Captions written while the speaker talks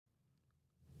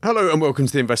Hello and welcome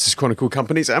to the Investors Chronicle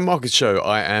Companies and Markets Show.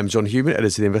 I am John Human, editor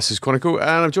of the Investors Chronicle, and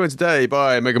I'm joined today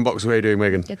by Megan Boxall. How are you doing,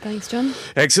 Megan? Good, thanks, John.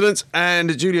 Excellent.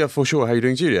 And Julia Forshaw. How are you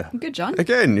doing, Julia? Good, John.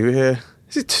 Again, you're here.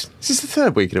 Is this the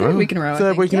third week in a row? Third week in a row,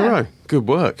 Third week in a yeah. row. Good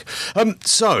work.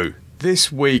 So,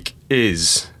 this week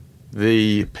is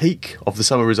the peak of the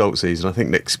summer results season. I think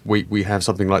next week we have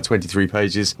something like 23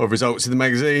 pages of results in the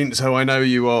magazine, so I know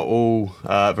you are all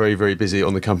very, very busy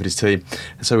on the company's team,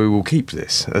 so we will keep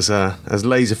this as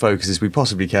laser focused as we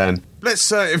possibly can. Let's,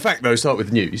 in fact, though, start with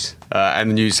the news and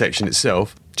the news section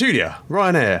itself. Julia,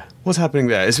 Ryanair, what's happening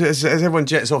there? As everyone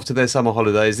jets off to their summer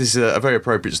holidays, this is a very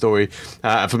appropriate story,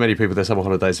 and for many people their summer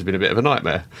holidays have been a bit of a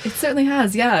nightmare. It certainly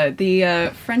has, yeah.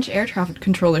 The French air traffic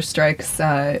controller strikes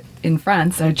in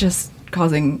France are just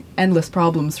causing endless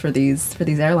problems for these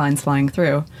airlines flying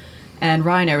through. And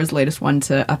Ryanair was the latest one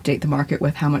to update the market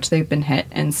with how much they've been hit.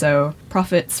 And so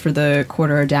profits for the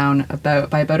quarter are down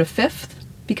by about a fifth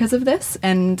because of this.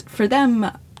 And for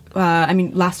them,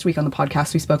 last week on the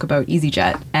podcast we spoke about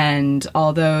EasyJet, and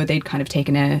although they'd kind of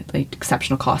taken a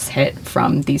exceptional cost hit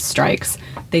from these strikes,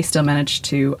 they still managed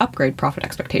to upgrade profit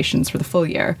expectations for the full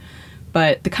year.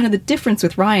 But the difference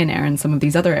with Ryanair and some of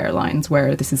these other airlines,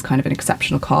 where this is kind of an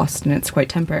exceptional cost and it's quite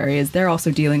temporary, is they're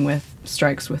also dealing with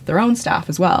strikes with their own staff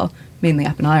as well, mainly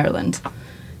up in Ireland.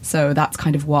 So that's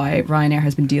kind of why Ryanair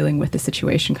has been dealing with the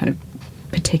situation kind of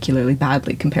particularly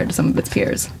badly compared to some of its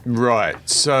peers. Right.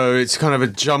 So it's kind of a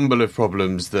jumble of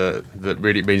problems that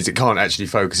really means it can't actually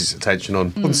focus its attention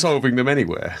on solving them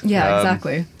anywhere. Yeah,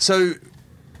 exactly. So,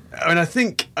 I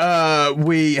think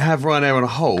we have Ryanair on a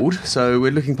hold, so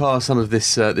we're looking past some of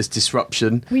this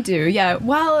disruption. We do, yeah.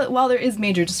 While there is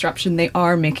major disruption, they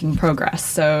are making progress.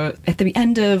 So at the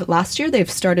end of last year, they've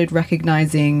started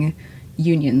recognising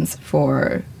unions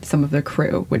for some of their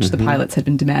crew, which the pilots had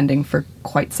been demanding for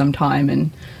quite some time,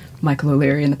 and Michael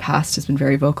O'Leary in the past has been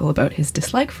very vocal about his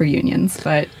dislike for unions,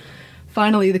 but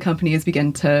finally the company has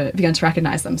begun to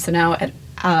recognise them. So now,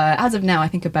 as of now, I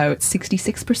think about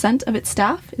 66% of its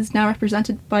staff is now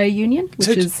represented by a union, which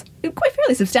is quite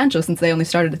fairly substantial since they only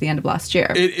started at the end of last year.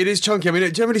 It is chunky. I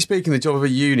mean, generally speaking, the job of a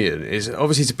union is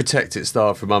obviously to protect its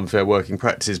staff from unfair working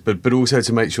practices, but also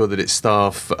to make sure that its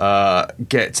staff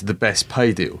get the best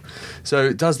pay deal.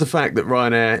 So does the fact that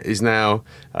Ryanair is now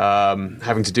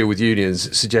having to deal with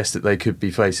unions suggest that they could be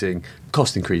facing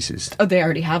cost increases? Oh, they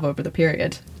already have over the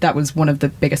period. That was one of the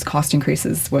biggest cost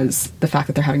increases, was the fact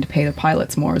that they're having to pay their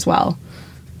pilots more as well.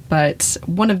 But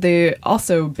one of the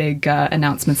also big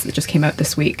announcements that just came out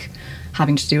this week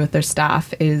having to do with their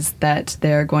staff is that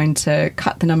they're going to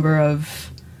cut the number of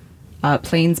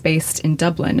planes based in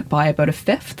Dublin by about a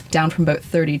fifth, down from about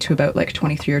 30 to about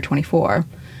 23 or 24.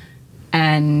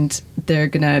 And they're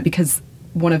going to, because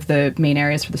one of the main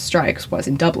areas for the strikes was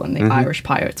in Dublin, the Irish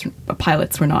pilots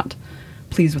were not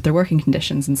pleased with their working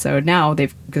conditions, and so now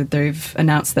they've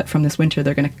announced that from this winter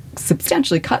they're going to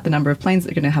substantially cut the number of planes that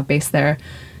they're going to have based there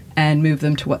and move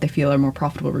them to what they feel are more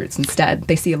profitable routes instead.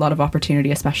 They see a lot of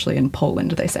opportunity, especially in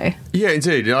Poland, they say. Yeah,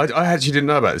 indeed. I actually didn't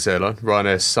know about this airline,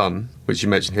 Ryanair Sun, which you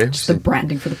mentioned here. Just the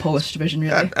branding for the Polish division,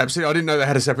 really. Absolutely. I didn't know they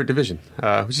had a separate division,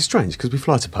 which is strange because we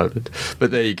fly to Poland.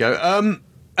 But there you go.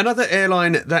 Another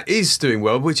airline that is doing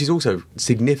well, which is also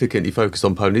significantly focused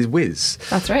on Poland, is Wizz.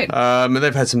 That's right. And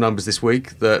they've had some numbers this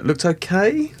week that looked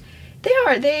okay. They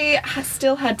are. They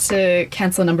still had to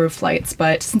cancel a number of flights,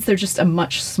 but since they're just a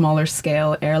much smaller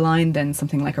scale airline than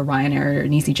something like a Ryanair or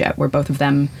an EasyJet, where both of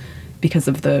them, because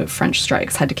of the French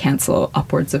strikes, had to cancel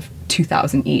upwards of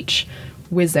 2,000 each,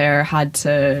 Wizz Air had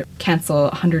to cancel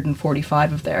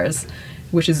 145 of theirs,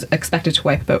 which is expected to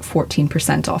wipe about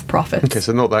 14% off profits. Okay,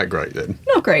 so not that great then.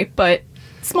 Not great, but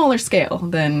smaller scale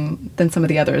than some of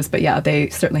the others. But yeah, they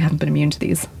certainly haven't been immune to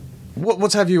these.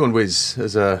 What's our view on Wizz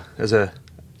as an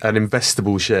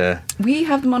investable share? We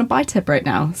have them on a buy tip right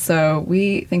now, so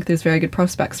we think there's very good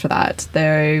prospects for that.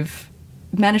 They've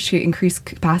managed to increase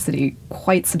capacity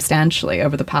quite substantially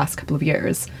over the past couple of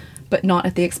years, but not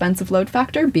at the expense of load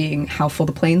factor, being how full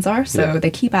the planes are. So they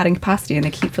keep adding capacity and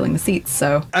they keep filling the seats.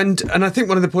 So and I think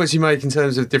one of the points you make in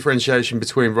terms of differentiation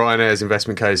between Ryanair's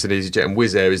investment case and EasyJet and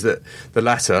Wizz Air is that the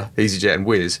latter, EasyJet and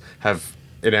Wizz, have,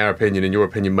 in our opinion, in your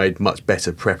opinion, made much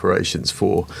better preparations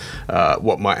for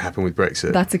what might happen with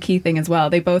Brexit. That's a key thing as well.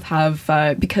 They both have,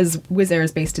 because Wizz Air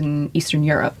is based in Eastern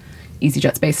Europe,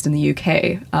 EasyJet's based in the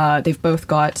UK, they've both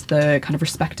got the kind of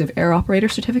respective air operator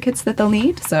certificates that they'll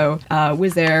need. So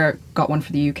Wizz Air got one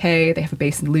for the UK. They have a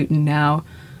base in Luton now.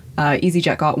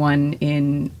 EasyJet got one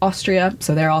in Austria,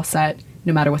 so they're all set.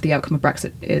 No matter what the outcome of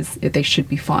Brexit is, they should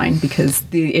be fine, because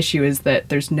the issue is that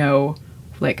there's no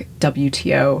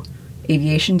WTO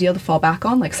aviation deal to fall back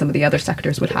on like some of the other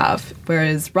sectors would have.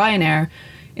 Whereas Ryanair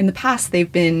in the past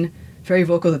they've been very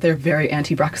vocal that they're very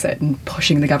anti-Brexit and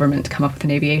pushing the government to come up with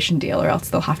an aviation deal, or else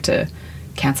they'll have to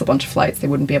cancel a bunch of flights. They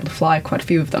wouldn't be able to fly, quite a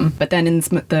few of them. But then in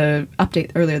the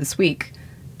update earlier this week,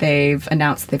 they've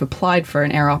announced they've applied for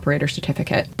an air operator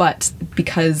certificate, but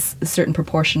because a certain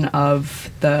proportion of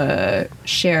the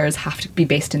shares have to be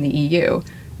based in the EU,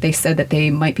 they said that they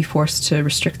might be forced to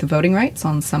restrict the voting rights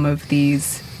on some of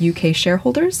these UK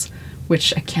shareholders,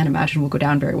 which I can't imagine will go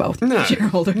down very well with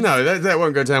shareholders. No, that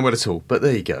won't go down well at all. But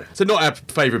there you go. So not our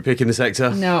favourite pick in the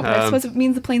sector. No, but I suppose if it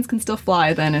means the planes can still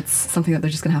fly, then it's something that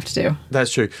they're just going to have to do.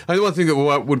 That's true. And the one thing that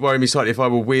would worry me slightly if I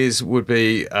were Wizz would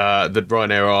be that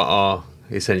Ryanair are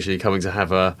essentially coming to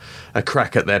have a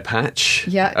crack at their patch.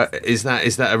 Yeah. Is that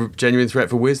a genuine threat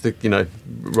for Wizz?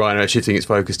 Ryanair shifting its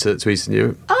focus to Eastern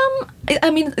Europe? I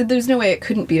mean, there's no way it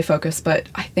couldn't be a focus, but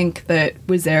I think that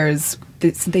Wizz Air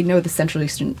they know the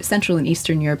Central and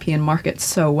Eastern European markets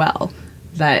so well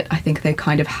that I think they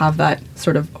kind of have that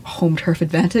sort of home turf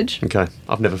advantage. Okay,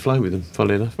 I've never flown with them,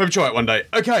 funnily enough. Maybe try it one day.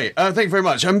 Okay, thank you very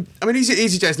much.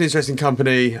 EasyJet's an interesting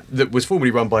company that was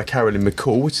formerly run by Carolyn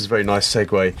McCall, which is a very nice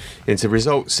segue into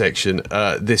results section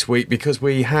this week, because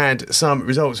we had some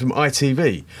results from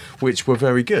ITV, which were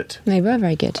very good. They were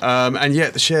very good. And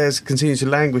yet the shares continue to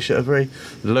languish at a very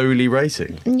lowly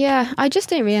rating. Yeah, I just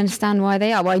don't really understand why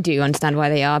they are. Well, I do understand why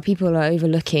they are. People are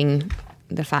overlooking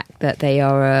the fact that they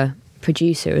are a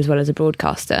producer as well as a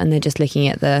broadcaster, and they're just looking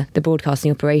at the broadcasting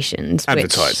operations,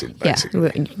 advertising, which, basically.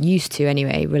 Yeah, used to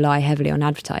anyway rely heavily on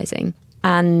advertising,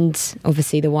 and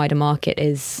obviously the wider market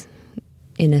is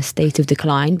in a state of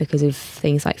decline because of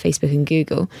things like Facebook and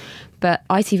Google. But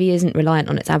ITV isn't reliant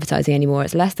on its advertising anymore.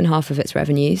 It's less than half of its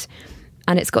revenues,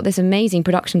 and it's got this amazing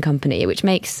production company which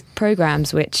makes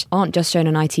programmes which aren't just shown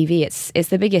on ITV. It's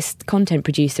the biggest content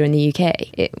producer in the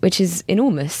UK, which is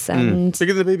enormous. And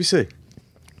bigger than the BBC?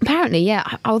 Apparently,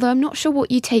 yeah. Although I'm not sure what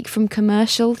you take from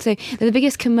commercial. So they're the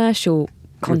biggest commercial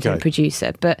content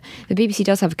producer, but the BBC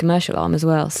does have a commercial arm as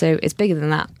well, so it's bigger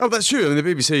than that. Oh, that's true. I mean,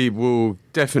 the BBC will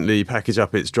definitely package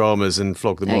up its dramas and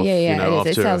flog them off.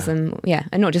 It sells them,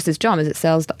 and not just its dramas, it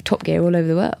sells like Top Gear all over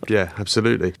the world. Yeah,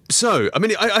 absolutely. So, I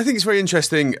mean, I think it's very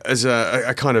interesting as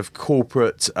a kind of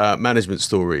corporate management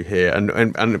story here,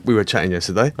 and we were chatting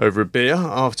yesterday over a beer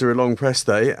after a long press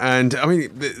day, and I mean,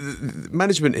 the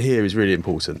management here is really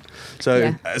important.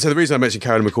 So the reason I mentioned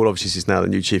Carolyn McCall, obviously she's now the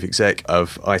new chief exec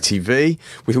of ITV.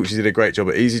 We thought she did a great job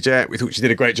at EasyJet. We thought she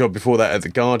did a great job before that at The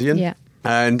Guardian. Yeah.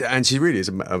 And she really is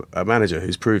a manager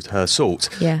who's proved her salt.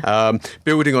 Yeah.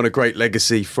 Building on a great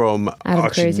legacy from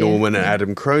Archie Norman and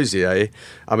Adam Crozier.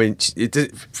 I mean,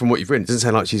 from what you've written, it doesn't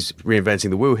sound like she's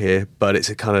reinventing the wheel here, but it's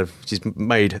a kind of, she's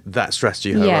made that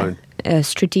strategy her own. A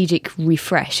strategic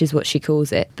refresh is what she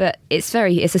calls it. But it's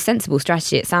a sensible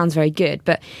strategy. It sounds very good.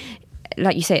 But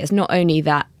like you say, it's not only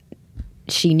that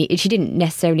she didn't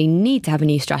necessarily need to have a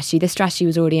new strategy. The strategy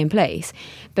was already in place.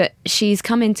 But she's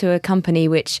come into a company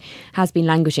which has been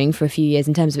languishing for a few years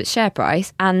in terms of its share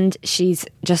price, and she's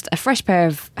just a fresh pair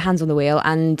of hands on the wheel,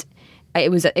 and it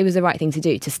was the right thing to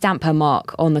do, to stamp her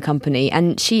mark on the company.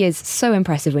 And she is so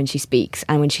impressive when she speaks,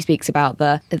 and when she speaks about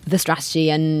the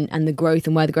strategy and the growth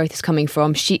and where the growth is coming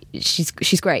from,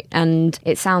 she's great. And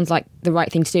it sounds like the right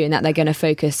thing to do, in that they're going to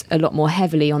focus a lot more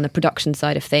heavily on the production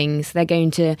side of things. They're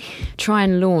going to try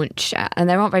and launch, and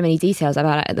there aren't very many details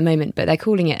about it at the moment, but they're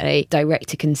calling it a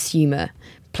direct-to-consumer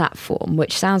platform,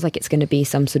 which sounds like it's going to be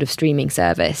some sort of streaming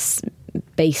service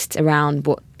based around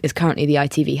what is currently the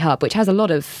ITV Hub, which has a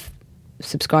lot of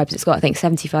subscribers. It's got, I think,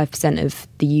 75% of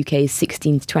the UK's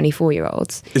 16 to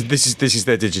 24-year-olds. This is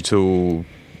their digital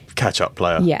catch-up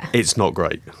player. Yeah. It's not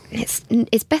great.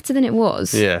 It's better than it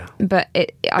was. Yeah. But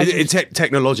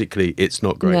technologically, it's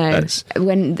not great.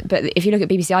 No. But if you look at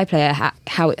BBC iPlayer,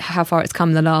 how far it's come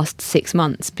in the last 6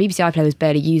 months, BBC iPlayer was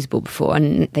barely usable before,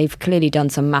 and they've clearly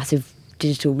done some massive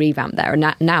digital revamp there,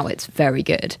 and now it's very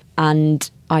good. And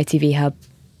ITV Hub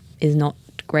is not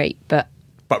great, but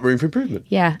room for improvement.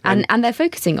 Yeah, and they're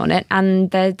focusing on it,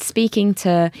 and they're speaking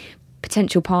to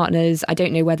potential partners. I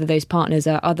don't know whether those partners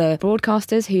are other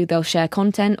broadcasters who they'll share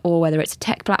content, or whether it's a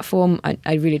tech platform.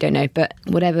 I really don't know, but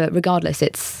whatever, regardless,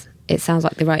 it sounds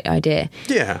like the right idea.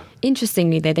 Yeah.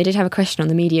 Interestingly, they did have a question on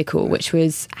the media call, which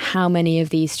was how many of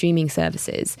these streaming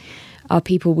services are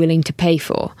people willing to pay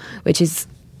for, which is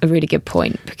a really good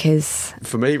point, because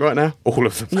for me right now, all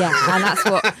of them. Yeah, and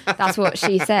that's what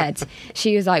she said.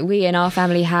 She was like, we in our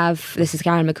family have, this is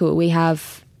Karen McCall, we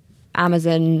have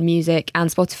Amazon Music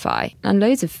and Spotify, and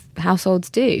loads of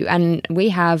households do, and we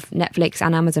have Netflix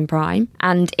and Amazon Prime,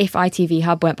 and if ITV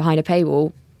Hub went behind a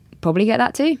paywall, probably get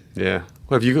that too. Yeah.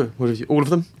 What have you got? All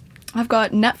of them? I've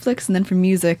got Netflix, and then for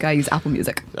music, I use Apple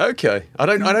Music. Okay, I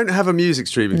don't have a music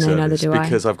streaming No, neither service do I.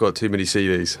 because I've got too many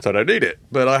CDs, so I don't need it.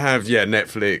 But I have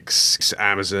Netflix,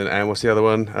 Amazon, and what's the other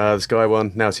one? The Sky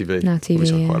one, Now TV, Now TV,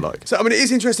 which I yeah. quite like. So I mean, it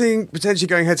is interesting potentially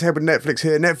going head to head with Netflix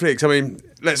here. Netflix, I mean,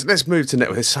 let's move to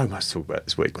Netflix. There's so much to talk about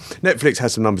this week. Netflix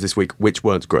has some numbers this week which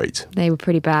weren't great. They were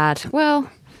pretty bad. Well,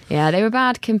 yeah, they were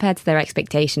bad compared to their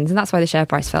expectations, and that's why the share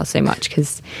price fell so much,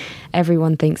 because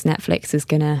everyone thinks Netflix is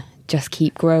going to just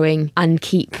keep growing and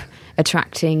keep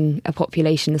attracting a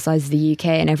population the size of the UK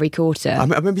in every quarter. I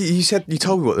remember you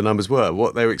told me what the numbers were,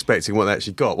 what they were expecting, what they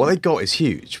actually got. What they got is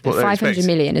huge. What they're 500 expecting-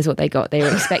 million is what they got. They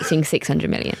were expecting 600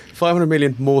 million. 500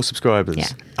 million more subscribers. Yeah.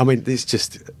 I mean, it's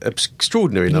just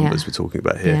extraordinary numbers Yeah. we're talking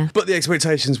about here. Yeah. But the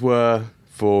expectations were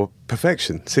for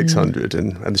perfection, 600,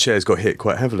 and the shares got hit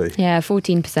quite heavily. Yeah,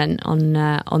 14%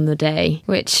 on the day,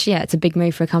 which, yeah, it's a big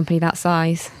move for a company that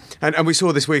size. And we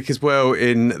saw this week as well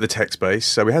in the tech space.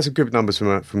 So we had some good numbers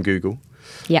from Google.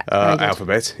 Yeah, very good.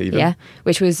 Alphabet, even. Yeah,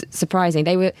 which was surprising.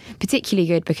 They were particularly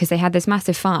good because they had this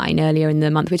massive fine earlier in the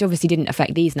month, which obviously didn't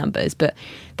affect these numbers, but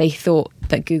they thought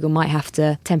that Google might have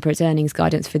to temper its earnings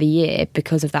guidance for the year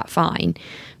because of that fine.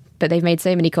 But they've made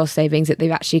so many cost savings that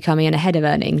they've actually come in ahead of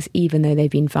earnings, even though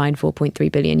they've been fined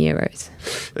 4.3 billion euros.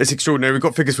 It's extraordinary. We've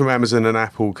got figures from Amazon and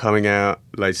Apple coming out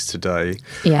later today.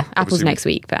 Yeah, Apple's Obviously- next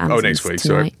week, but Amazon's next week,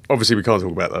 tonight. sorry. Obviously, we can't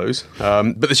talk about those.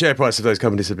 But the share price of those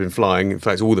companies have been flying. In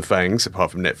fact, all the FANGs, apart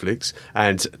from Netflix.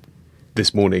 And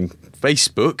this morning,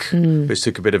 Facebook, which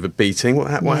took a bit of a beating.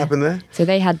 What happened there? So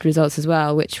they had results as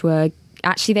well, which were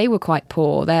actually, they were quite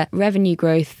poor. Their revenue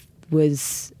growth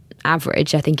was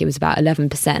average. I think it was about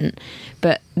 11%,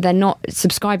 but they're not.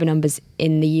 Subscriber numbers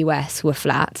in the US were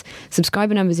flat.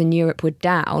 Subscriber numbers in Europe were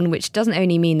down, which doesn't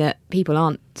only mean that people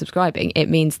aren't subscribing. It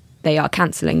means they are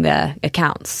cancelling their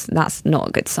accounts. That's not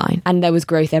a good sign. And there was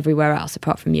growth everywhere else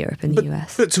apart from Europe and the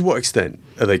US. But to what extent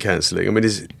are they cancelling? I mean,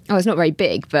 Oh, it's not very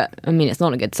big, but I mean, it's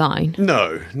not a good sign.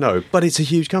 No, but it's a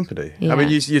huge company. Yeah. I mean,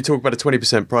 you talk about a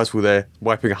 20% price fall there,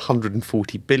 wiping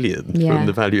 140 billion Yeah. from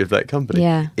the value of that company.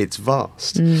 Yeah. It's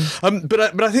vast.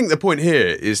 But I think the point here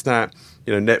is that,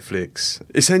 Netflix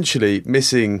essentially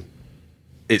missing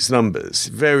its numbers,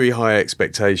 very high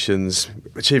expectations,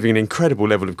 achieving an incredible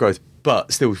level of growth,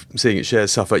 but still seeing its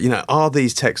shares suffer. Are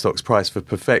these tech stocks priced for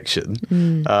perfection?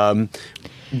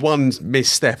 One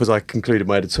misstep, as I concluded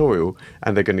my editorial,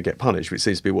 and they're going to get punished, which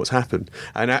seems to be what's happened.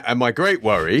 And my great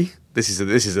worry, this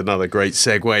is another great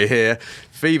segue here,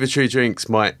 Fever Tree drinks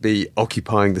might be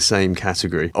occupying the same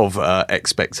category of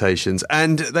expectations,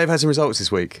 and they've had some results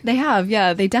this week. They have,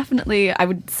 yeah. They definitely, I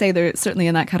would say they're certainly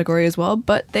in that category as well,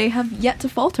 but they have yet to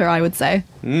falter, I would say.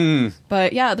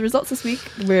 But yeah, the results this week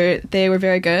were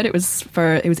very good. It was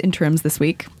interims this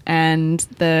week, and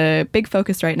the big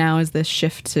focus right now is this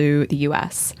shift to the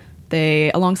US.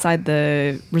 They, alongside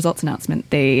the results announcement,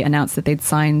 they announced that they'd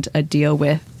signed a deal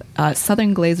with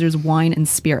Southern Glazer's Wine and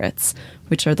Spirits,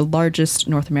 which are the largest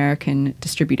North American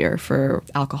distributor for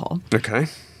alcohol. Okay.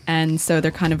 And so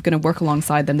they're kind of going to work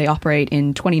alongside them. They operate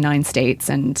in 29 states,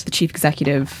 and the chief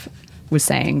executive was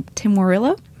saying, Tim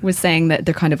Warilla was saying that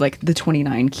they're kind of like the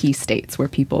 29 key states where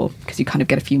people, because you kind of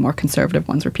get a few more conservative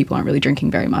ones where people aren't really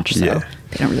drinking very much, so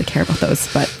they don't really care about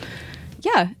those. But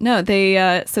yeah, no,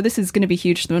 they so this is going to be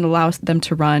huge. It's going to allow them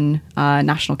to run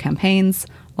national campaigns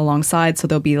alongside, so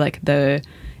they'll be like the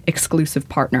exclusive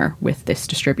partner with this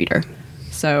distributor.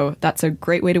 So that's a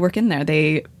great way to work in there.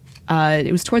 They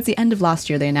it was towards the end of last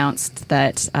year they announced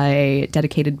that a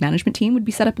dedicated management team would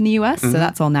be set up in the US. So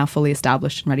that's all now fully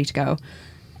established and ready to go.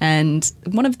 And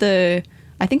one of the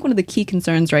key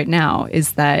concerns right now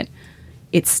is that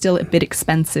it's still a bit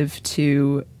expensive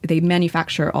they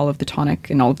manufacture all of the tonic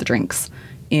and all of the drinks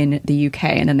in the UK,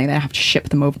 and then they have to ship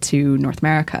them over to North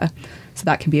America. So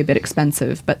that can be a bit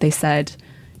expensive. But they said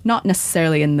not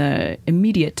necessarily in the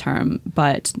immediate term,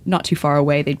 but not too far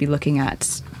away, they'd be looking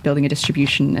at building a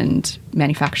distribution and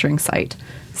manufacturing site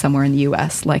somewhere in the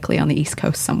US, likely on the East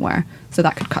Coast somewhere. So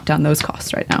that could cut down those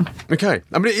costs right now. Okay.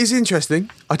 I mean, it is interesting.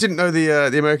 I didn't know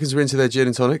the Americans were into their gin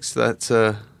and tonics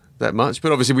that much,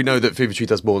 but obviously we know that Fever Tree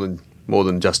does more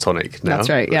than just tonic now. That's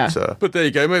right, yeah. But there you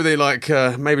go. Maybe they like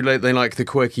the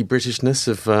quirky Britishness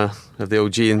of the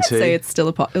old G&T. I'd say it's still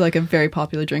a very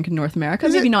popular drink in North America.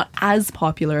 Is Maybe it? not as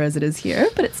popular as it is here,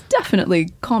 but it's definitely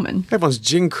common. Everyone's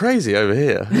gin crazy over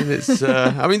here. I mean, it's.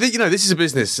 This is a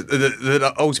business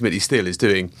that ultimately still is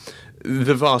doing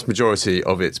the vast majority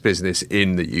of its business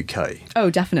in the UK. Oh,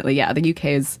 definitely, yeah. The UK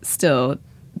is still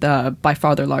by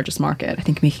far their largest market. I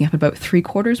think making up about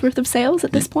 3/4 worth of sales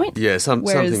at this point. Yeah, Whereas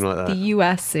something like that. the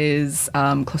US is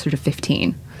closer to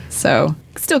 15. So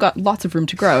still got lots of room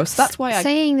to grow. So that's why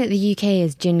Saying that the UK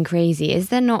is gin crazy, is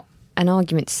there not an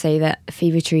argument to say that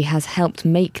Fever Tree has helped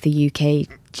make the UK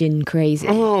gin crazy.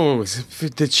 Oh,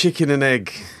 the chicken and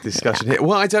egg discussion here.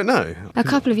 Well, I don't know. A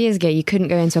couple of years ago, you couldn't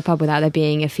go into a pub without there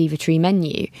being a Fever Tree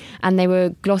menu, and they were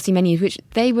glossy menus which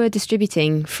they were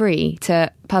distributing free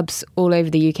to pubs all over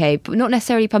the UK, but not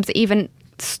necessarily pubs that even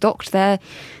stocked their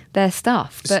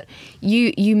stuff. But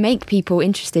you make people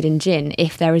interested in gin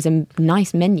if there is a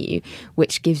nice menu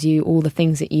which gives you all the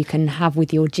things that you can have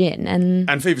with your gin.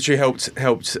 And Fever Tree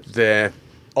helped their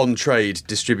on-trade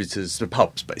distributors, the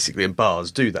pubs basically, and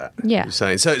bars do that. Yeah. You're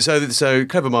saying. So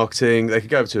clever marketing. They could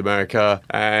go over to America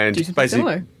and Do something basically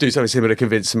similar. do something similar,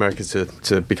 convince America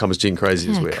to become as gin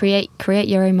crazy as we are. create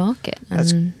your own market.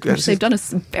 Which they've done a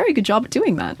very good job at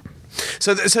doing that.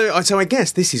 So I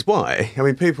guess this is why. I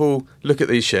mean, people look at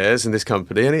these shares in this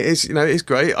company, and it is, it's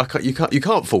great. You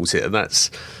can't fault it, and that's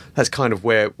kind of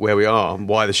where we are and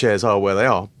why the shares are where they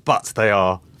are. But they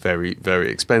are very,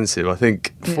 very expensive. I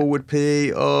think forward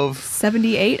PE of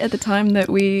 78 at the time that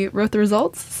we wrote the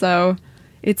results. So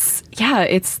it's kind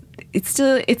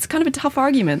of a tough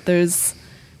argument.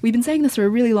 We've been saying this for a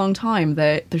really long time,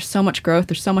 that there's so much growth,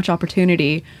 there's so much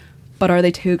opportunity, but are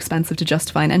they too expensive to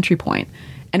justify an entry point?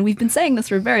 And we've been saying this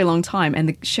for a very long time, and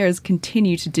the shares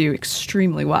continue to do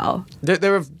extremely well.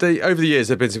 over the years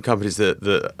there have been some companies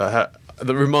that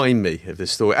remind me of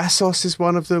this story. Asos is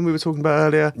one of them we were talking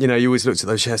about earlier. You always looked at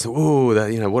those shares and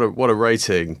thought, what a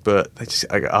rating, but they just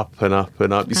go up and up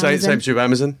and up. You say same true of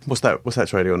Amazon. What's that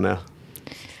trading on now?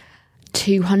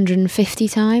 250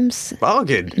 times.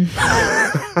 Bargain.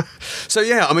 So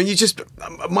yeah, I mean,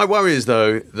 my worry is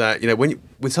though that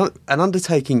with an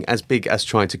undertaking as big as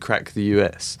trying to crack the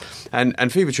US,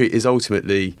 and Fever Tree is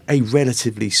ultimately a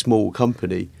relatively small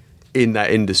company in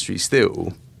that industry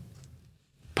still.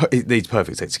 It needs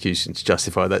perfect execution to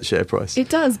justify that share price. It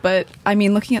does, but I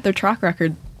mean, looking at their track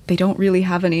record, they don't really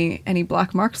have any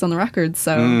black marks on the record,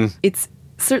 so it's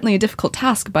certainly a difficult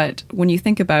task. But when you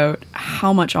think about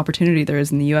how much opportunity there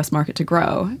is in the US market to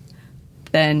grow,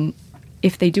 then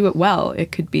if they do it well,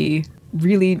 it could be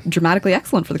really dramatically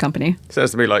excellent for the company.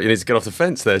 Sounds to me like you need to get off the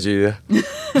fence there, Julia.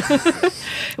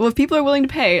 Well, if people are willing to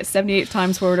pay 78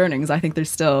 times forward earnings, I think there's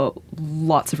still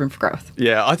lots of room for growth.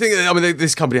 Yeah, I think,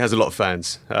 this company has a lot of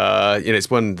fans. It's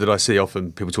one that I see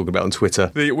often people talking about on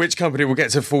Twitter. Which company will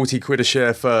get to 40 quid a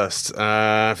share first?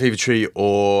 Fever Tree,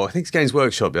 or I think it's Games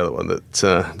Workshop, the other one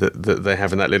that they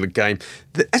have in that little game.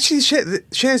 Actually, the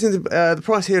shares in the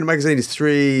price here in the magazine is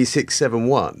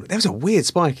 3,671. There was a weird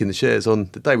spike in the shares on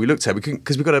the day we looked at,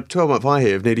 because we got a 12-month high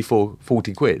here of nearly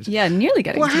 40 quid. Yeah, nearly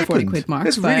getting to the 40 quid mark.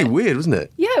 That's really weird, wasn't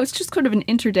it? Yeah, it was just sort of an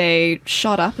intraday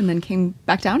shot up and then came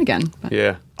back down again. But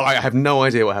Yeah, I have no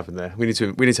idea what happened there. We need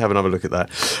to have another look at that.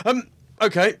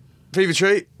 Okay, Fever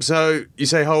Tree. So you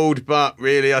say hold, but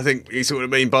really, I think you sort of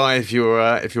mean buy if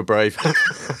you're brave.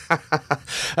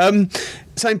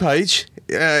 Same page.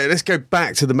 Let's go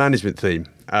back to the management theme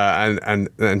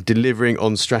and delivering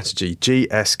on strategy.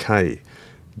 GSK.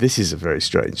 This is a very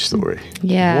strange story.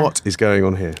 Yeah. What is going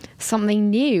on here? Something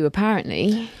new,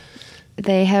 apparently.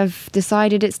 They have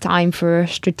decided it's time for a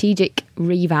strategic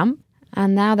revamp,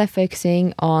 and now they're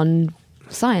focusing on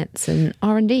science and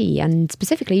R&D, and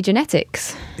specifically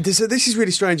genetics. So this is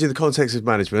really strange in the context of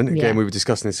management. Again, we were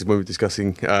discussing this when we were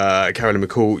discussing Carolyn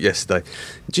McCall yesterday.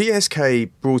 GSK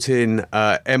brought in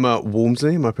Emma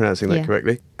Walmsley, am I pronouncing that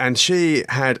correctly? And she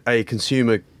had a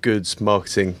consumer goods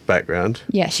marketing background.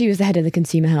 Yeah, she was the head of the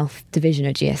consumer health division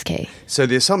at GSK. So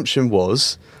the assumption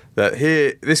was that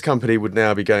this company would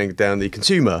now be going down the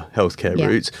consumer healthcare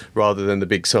route rather than the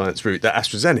big science route that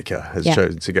AstraZeneca has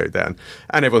chosen to go down.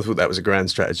 And everyone thought that was a grand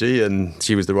strategy, and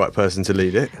she was the right person to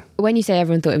lead it. When you say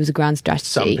everyone thought it was a grand strategy,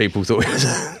 some people thought it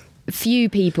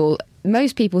was.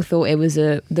 Most people thought it was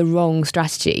the wrong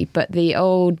strategy, but the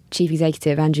old chief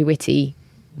executive, Andrew Whitty,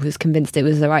 was convinced it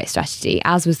was the right strategy,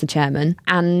 as was the chairman.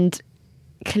 And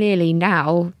clearly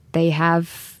now they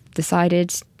have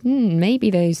decided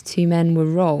maybe those two men were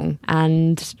wrong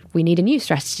and we need a new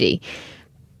strategy.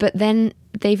 But then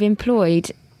they've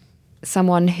employed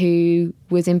someone who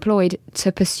was employed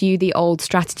to pursue the old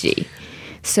strategy.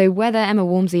 So whether Emma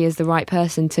Walmsley is the right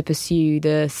person to pursue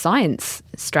the science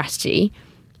strategy,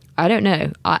 I don't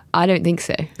know. I don't think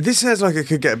so. This sounds like it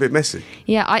could get a bit messy.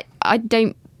 Yeah, I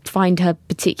don't find her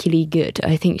particularly good.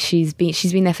 I think she's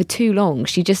been there for too long.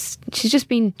 She's just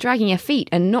been dragging her feet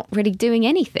and not really doing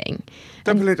anything.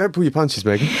 Don't pull your punches,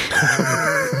 Megan.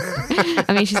 I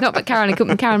mean, she's not but Karen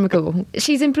McCall.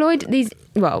 She's employed these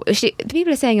well,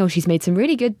 people are saying, oh, she's made some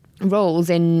really good roles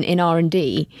in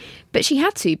R&D, but she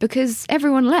had to because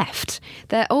everyone left.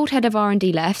 Their old head of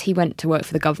R&D left. He went to work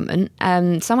for the government.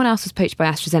 Someone else was poached by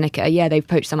AstraZeneca. Yeah, they've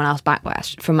poached someone else back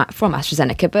from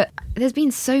AstraZeneca, but there's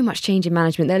been so much change in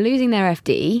management. They're losing their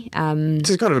FD.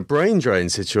 It's kind of a brain drain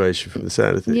situation from the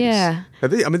sound of things. Yeah. I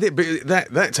mean,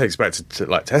 that takes back to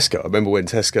like Tesco. I remember when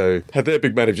Tesco had their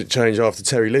big management change after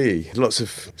Terry Lee.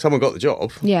 Someone got the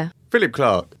job. Yeah. Philip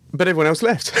Clark. But everyone else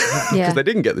left because they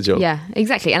didn't get the job. Yeah,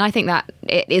 exactly. And I think that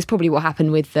it is probably what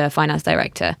happened with the finance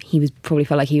director. He probably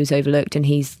felt like he was overlooked and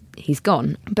he's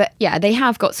gone. But yeah, they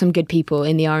have got some good people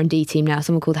in the R&D team now.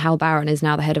 Someone called Hal Barron is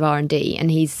now the head of R&D,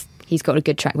 and he's got a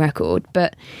good track record.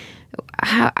 But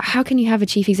how can you have a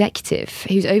chief executive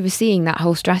who's overseeing that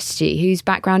whole strategy, whose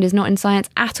background is not in science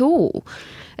at all?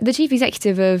 The chief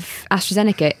executive of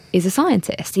AstraZeneca is a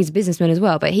scientist. He's a businessman as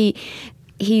well, but he's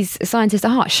a scientist at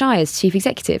heart. Shire's chief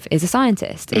executive is a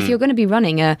scientist. If you're going to be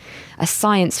running a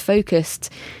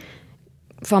science-focused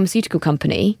pharmaceutical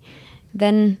company,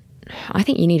 then I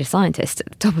think you need a scientist at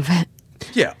the top of it.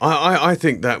 Yeah, I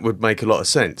think that would make a lot of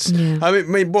sense. Yeah. I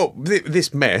mean,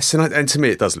 this mess, and to me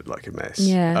it does look like a mess.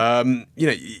 Yeah.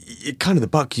 Kind of the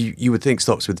buck you would think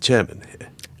stops with the chairman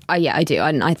here. Yeah, I do.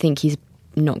 I think he's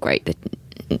not great.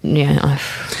 Yeah,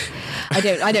 I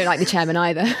don't like the chairman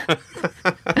either.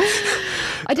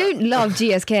 I don't love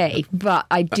GSK, but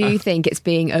I do think it's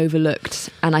being overlooked,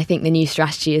 and I think the new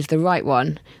strategy is the right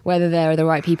one. Whether there are the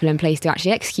right people in place to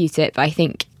actually execute it, but I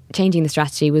think changing the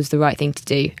strategy was the right thing to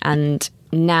do, and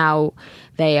now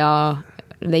they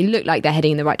look like they're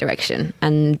heading in the right direction.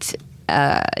 And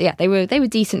they were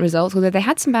decent results, although they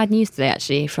had some bad news today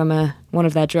actually from one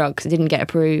of their drugs. It didn't get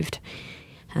approved,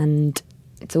 and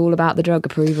it's all about the drug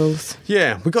approvals.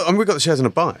 Yeah, we got the shares on a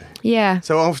buy. Yeah.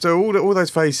 So after all those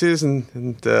faces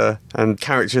and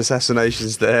character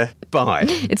assassinations, there, buy.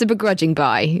 It's a begrudging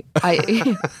buy.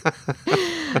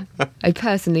 I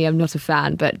personally am not a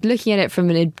fan, but looking at it from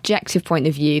an objective point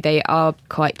of view, they are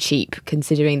quite cheap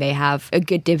considering they have a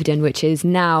good dividend, which is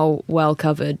now well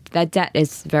covered. Their debt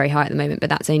is very high at the moment, but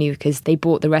that's only because they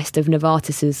bought the rest of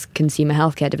Novartis's consumer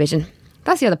healthcare division.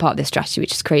 That's the other part of this strategy,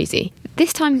 which is crazy.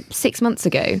 This time, 6 months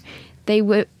ago, they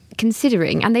were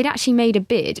considering, and they'd actually made a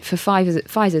bid for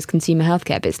Pfizer's consumer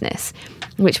healthcare business,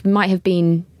 which might have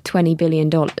been $20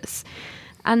 billion.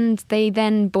 And they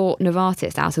then bought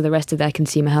Novartis out of the rest of their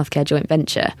consumer healthcare joint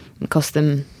venture. It cost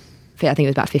them, I think it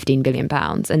was about £15 billion.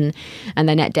 And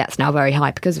their net debt's now very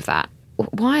high because of that.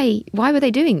 Why were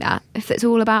they doing that if it's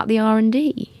all about the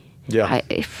R&D? Yeah.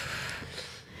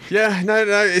 Yeah, no,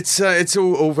 it's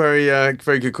all very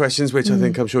very good questions, which I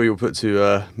think I'm sure you'll put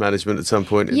to management at some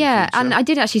point. Yeah, and I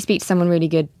did actually speak to someone really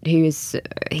good he's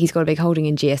got a big holding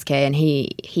in GSK, and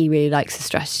he really likes the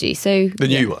strategy. So the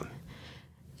new one.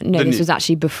 No, this was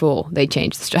actually before they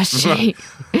changed the strategy.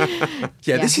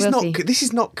 This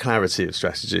is not clarity of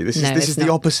strategy. This is the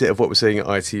not. opposite of what we're seeing at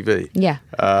ITV. Yeah,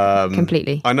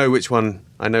 completely. I know which one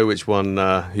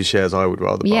whose shares I would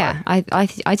rather buy. Yeah,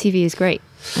 ITV is great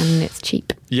and it's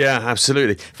cheap. Yeah,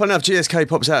 absolutely. Fun enough, GSK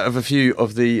pops out of a few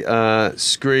of the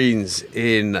screens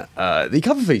in the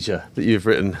cover feature that you've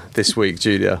written this week,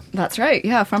 Julia. That's right.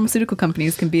 Yeah, pharmaceutical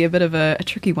companies can be a bit of a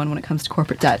tricky one when it comes to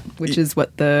corporate debt, which is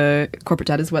what the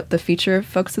feature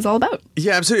focuses all about.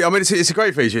 Yeah, absolutely. I mean, it's a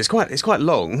great feature. It's quite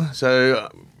long, so.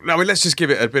 I mean, let's just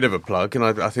give it a bit of a plug, and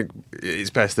I think it's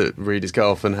best that readers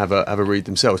go off and have a read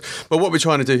themselves. But what we're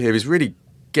trying to do here is really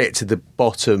get to the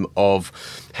bottom of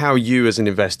how you as an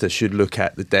investor should look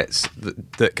at the debts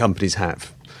that companies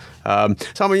have. So,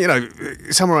 I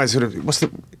mean, summarise sort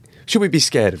of, should we be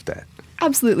scared of debt?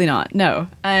 Absolutely not, no.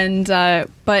 And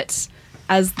but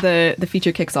as the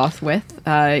feature kicks off with,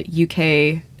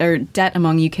 UK, or debt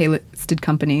among UK listed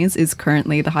companies is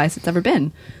currently the highest it's ever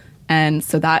been. And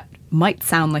so that might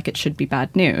sound like it should be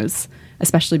bad news,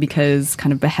 especially because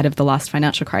kind of ahead of the last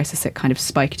financial crisis, it kind of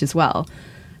spiked as well.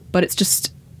 But it's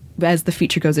just, as the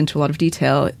feature goes into a lot of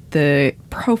detail, the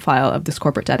profile of this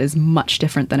corporate debt is much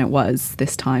different than it was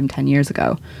this time 10 years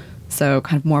ago. So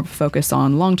kind of more of a focus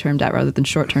on long-term debt rather than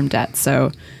short-term debt.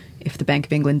 So if the Bank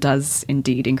of England does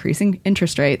indeed increasing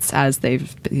interest rates, as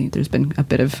there's been a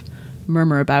bit of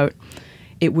murmur about,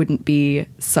 it wouldn't be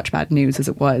such bad news as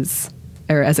it was,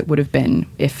 or as it would have been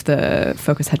if the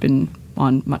focus had been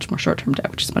on much more short-term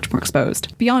debt, which is much more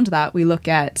exposed. Beyond that, we look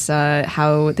at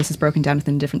how this is broken down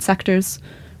within different sectors,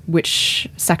 which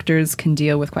sectors can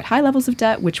deal with quite high levels of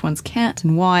debt, which ones can't,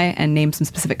 and why, and name some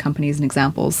specific companies and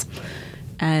examples.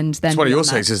 And then it's one of your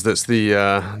sectors that's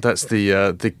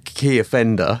the key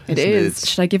offender. It is.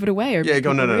 Should I give it away? Or yeah, go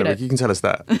on. No, you can tell us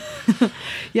that.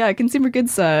 Yeah, consumer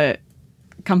goods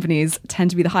companies tend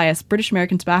to be the highest. British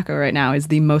American Tobacco right now is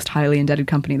the most highly indebted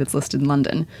company that's listed in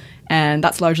London. And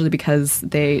that's largely because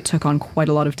they took on quite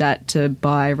a lot of debt to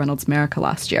buy Reynolds America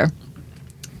last year.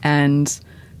 And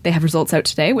they have results out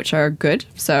today, which are good.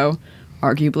 So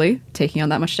arguably, taking on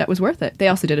that much debt was worth it. They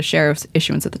also did a share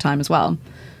issuance at the time as well.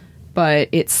 But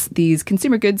it's these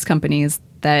consumer goods companies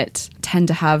that tend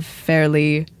to have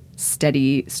fairly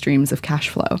steady streams of cash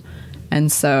flow. And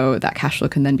so that cash flow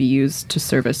can then be used to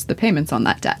service the payments on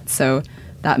that debt. So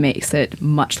that makes it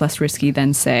much less risky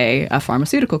than, say, a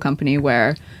pharmaceutical company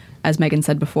where, as Megan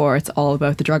said before, it's all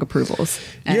about the drug approvals.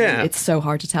 And it's so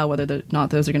hard to tell whether or not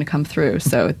those are going to come through.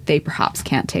 So they perhaps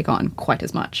can't take on quite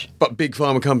as much. But big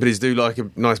pharma companies do like a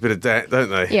nice bit of debt, don't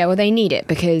they? Yeah, well, they need it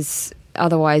because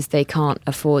otherwise they can't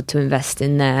afford to invest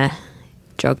in their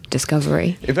drug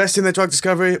discovery. Invest in their drug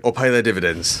discovery or pay their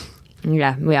dividends?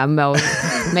 Yeah, well,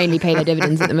 mainly pay their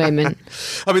dividends at the moment.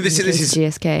 I mean, this is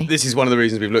GSK. This is one of the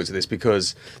reasons we've looked at this,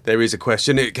 because there is a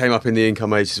question. It came up in the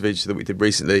income matrix feature that we did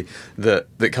recently that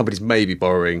companies may be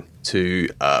borrowing to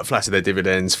flatter their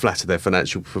dividends, flatter their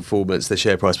financial performance, their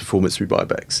share price performance through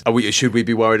buybacks. Should we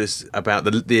be worried about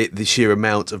the sheer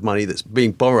amount of money that's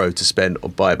being borrowed to spend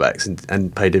on buybacks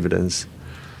and pay dividends?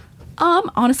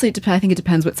 Honestly, I think it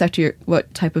depends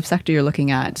what type of sector you're looking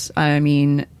at. I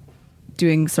mean,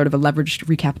 doing sort of a leveraged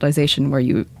recapitalization where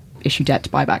you issue debt to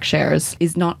buy back shares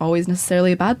is not always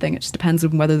necessarily a bad thing. It just depends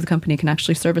on whether the company can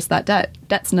actually service that debt.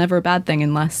 Debt's never a bad thing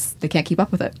unless they can't keep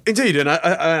up with it. Indeed, and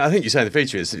I think you say in the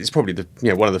feature it's probably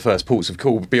one of the first ports of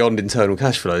call beyond internal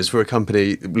cash flows for a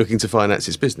company looking to finance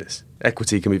its business.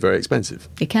 Equity can be very expensive.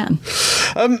 It can.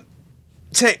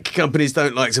 Tech companies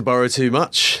don't like to borrow too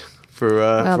much. For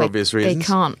obvious reasons. They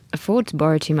can't afford to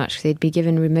borrow too much because they'd be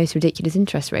given the most ridiculous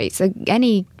interest rates. So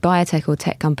any biotech or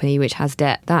tech company which has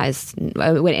debt, that is,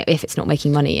 if it's not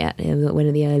making money yet, one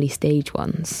of the early stage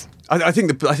ones. I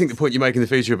think the point you make in the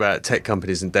feature about tech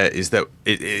companies and debt is that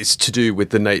it's to do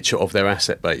with the nature of their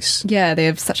asset base. Yeah, they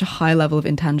have such a high level of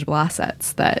intangible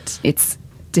assets that it's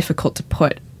difficult to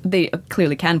put. They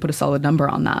clearly can put a solid number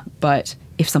on that, but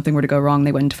if something were to go wrong,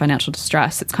 they went into financial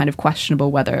distress, it's kind of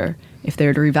questionable whether, if they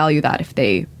were to revalue that, if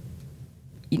they,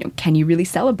 can you really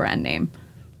sell a brand name?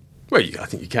 Well, I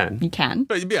think you can. You can.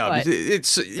 But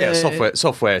it's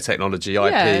software technology,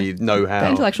 IP, know-how. The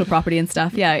intellectual property and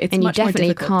stuff, it's and much you more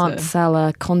definitely difficult can't sell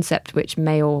a concept which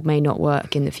may or may not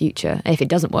work in the future. If it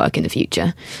doesn't work in the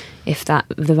future, if the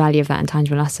value of that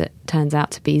intangible asset turns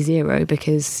out to be zero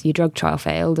because your drug trial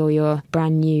failed or your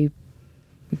brand new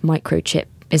microchip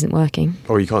isn't working.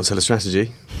 Or you can't sell a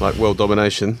strategy, like world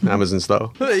domination, Amazon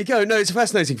style. Well, there you go. No, it's a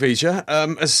fascinating feature.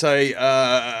 As I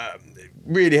say,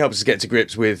 really helps us get to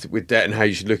grips with debt and how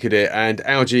you should look at it. And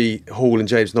Algie Hall and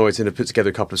James Norrington have put together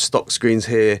a couple of stock screens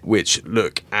here, which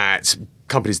look at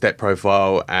company's debt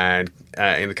profile and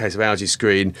in the case of Algie's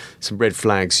screen, some red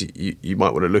flags you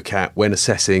might want to look at when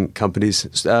assessing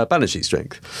companies' balance sheet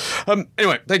strength.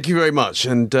 Anyway, thank you very much.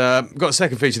 And we've got a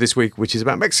second feature this week, which is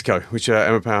about Mexico, which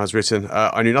Emma Power has written.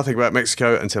 I knew nothing about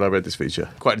Mexico until I read this feature.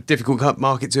 Quite a difficult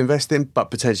market to invest in, but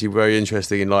potentially very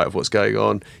interesting in light of what's going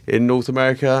on in North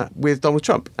America with Donald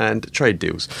Trump and trade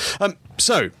deals.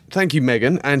 So, thank you,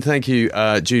 Megan, and thank you,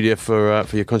 Julia, for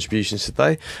your contributions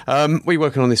today. What are you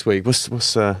working on this week?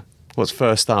 What's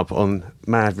first up on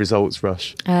Mad Results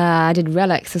Rush? I did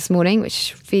Relics this morning,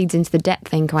 which feeds into the debt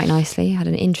thing quite nicely. I had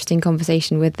an interesting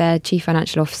conversation with their chief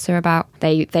financial officer about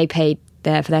they paid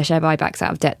for their share buybacks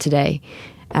out of debt today,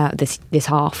 this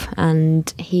half,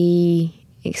 and he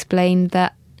explained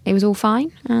that it was all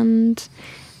fine, and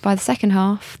by the second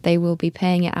half they will be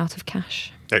paying it out of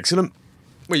cash. Excellent.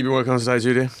 What have you been working on today,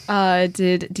 Julia?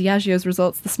 Did Diageo's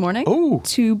results this morning. Oh,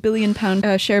 £2 billion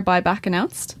share buyback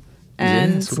announced.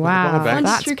 And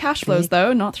funds through cash flows,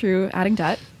 though, not through adding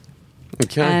debt.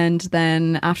 Okay. And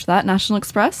then after that, National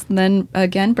Express, and then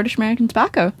again, British American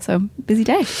Tobacco. So, busy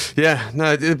day. Yeah,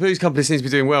 no, the booze company seems to be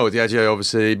doing well. Diageo,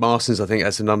 obviously. Marston's, I think,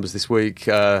 had some numbers this week.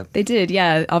 They did,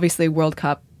 yeah. Obviously, World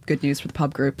Cup, good news for the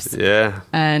pub groups. Yeah.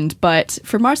 But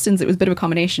for Marston's, it was a bit of a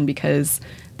combination because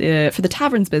for the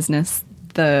taverns business,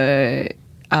 the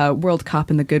World Cup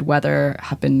and the good weather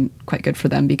have been quite good for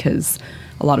them because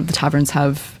a lot of the taverns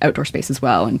have outdoor space as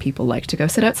well, and people like to go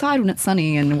sit outside when it's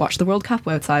sunny and watch the World Cup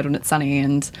outside when it's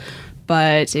sunny.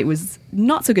 But it was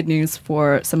not so good news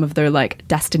for some of their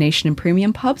destination and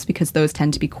premium pubs because those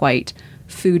tend to be quite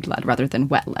food-led rather than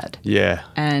wet-led. Yeah.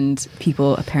 And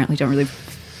people apparently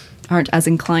aren't as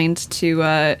inclined to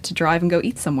drive and go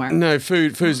eat somewhere. No,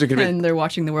 food's looking a bit... And they're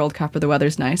watching the World Cup or the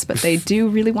weather's nice, but they do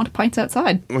really want pints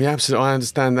outside. Well, yeah, absolutely. I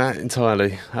understand that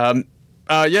entirely.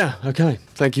 Yeah, okay.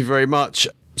 Thank you very much.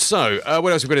 So,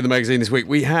 what else have we got in the magazine this week?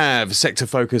 We have Sector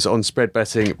Focus on Spread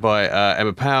Betting by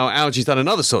Emma Powell. Algy's done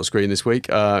another sort of screen this week,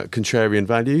 Contrarian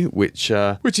Value, which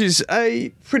is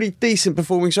a pretty decent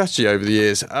performing strategy over the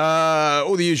years.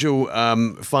 All the usual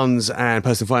funds and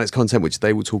personal finance content, which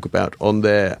they will talk about on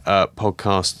their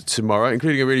podcast tomorrow,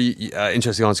 including a really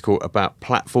interesting article about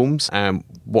platforms and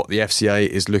what the FCA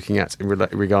is looking at in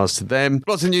regards to them.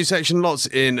 Lots in the news section, lots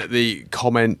in the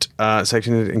comment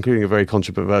section, including a very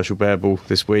controversial bearable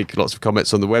this week. Lots of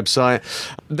comments on the website.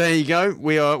 There you go.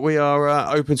 We are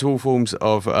open to all forms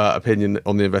of opinion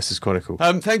on the Investors Chronicle.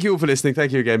 Thank you all for listening.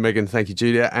 Thank you again, Megan. Thank you,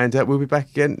 Julia. And we'll be back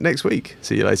again next week.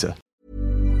 See you later.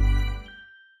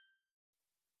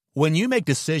 When you make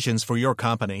decisions for your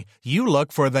company, you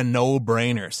look for the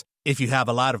no-brainers. If you have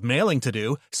a lot of mailing to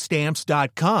do,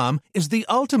 Stamps.com is the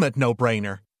ultimate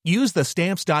no-brainer. Use the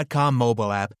Stamps.com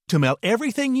mobile app to mail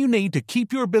everything you need to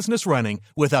keep your business running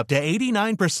with up to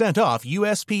 89% off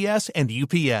USPS and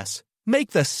UPS.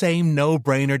 Make the same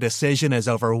no-brainer decision as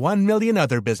over 1 million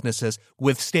other businesses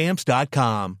with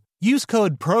Stamps.com. Use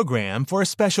code PROGRAM for a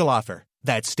special offer.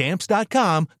 That's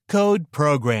Stamps.com, code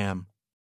PROGRAM.